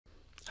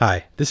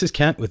Hi, this is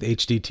Kent with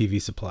HD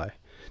TV Supply.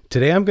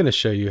 Today I'm going to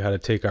show you how to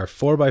take our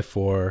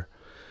 4x4,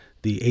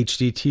 the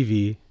HD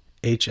TV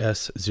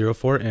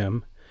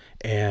HS04M,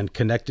 and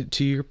connect it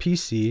to your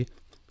PC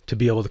to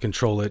be able to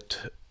control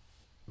it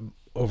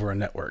over a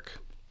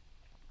network.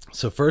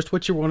 So first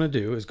what you want to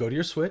do is go to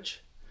your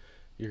switch.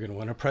 You're going to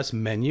want to press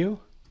menu,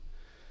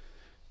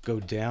 go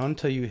down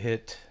till you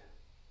hit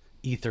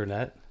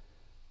Ethernet,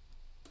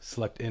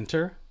 select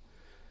enter.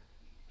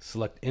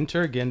 Select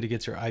enter again to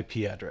get your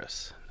IP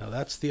address. Now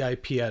that's the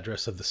IP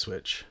address of the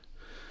switch.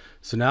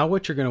 So now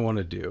what you're going to want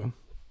to do,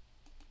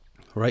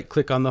 right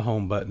click on the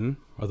home button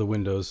or the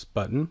Windows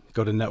button,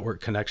 go to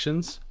network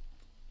connections.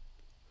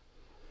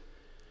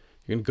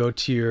 You're going to go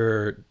to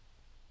your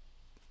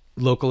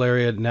local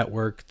area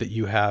network that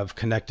you have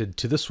connected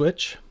to the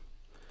switch.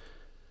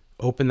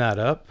 Open that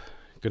up.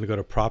 You're going to go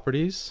to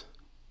properties,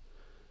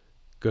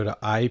 go to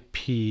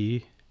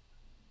IP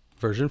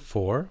version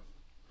 4.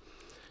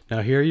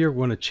 Now here you're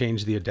going to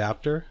change the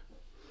adapter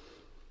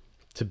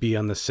to be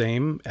on the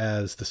same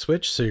as the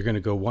switch. So you're going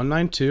to go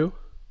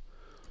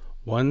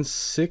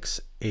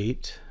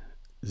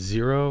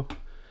 192.168.0,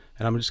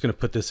 and I'm just going to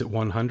put this at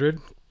 100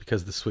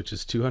 because the switch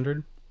is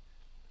 200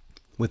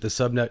 with the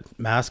subnet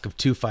mask of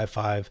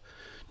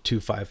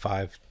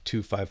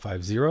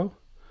 255.255.255.0. I'm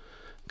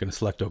going to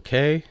select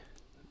OK,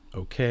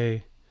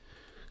 OK,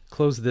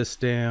 close this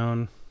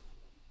down.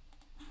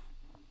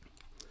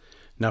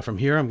 Now from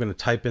here, I'm going to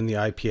type in the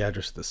IP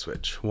address of the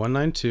switch,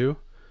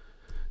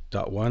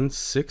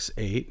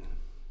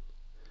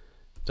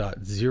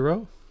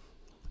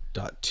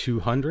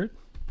 192.168.0.200,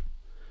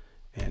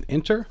 and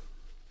enter.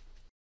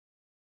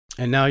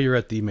 And now you're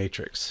at the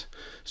matrix.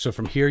 So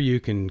from here, you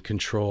can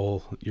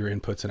control your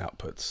inputs and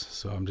outputs.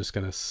 So I'm just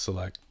going to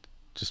select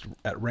just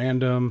at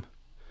random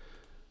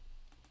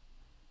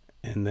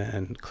and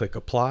then click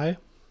apply.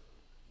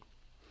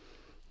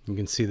 You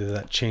can see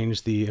that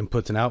changed the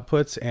inputs and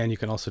outputs, and you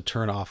can also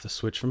turn off the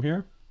switch from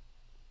here.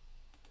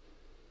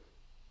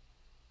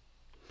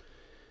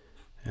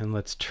 And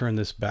let's turn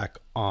this back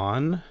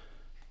on.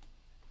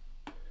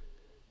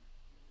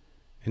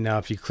 And now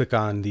if you click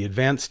on the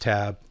Advanced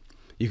tab,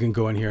 you can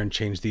go in here and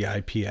change the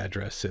IP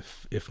address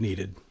if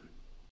needed.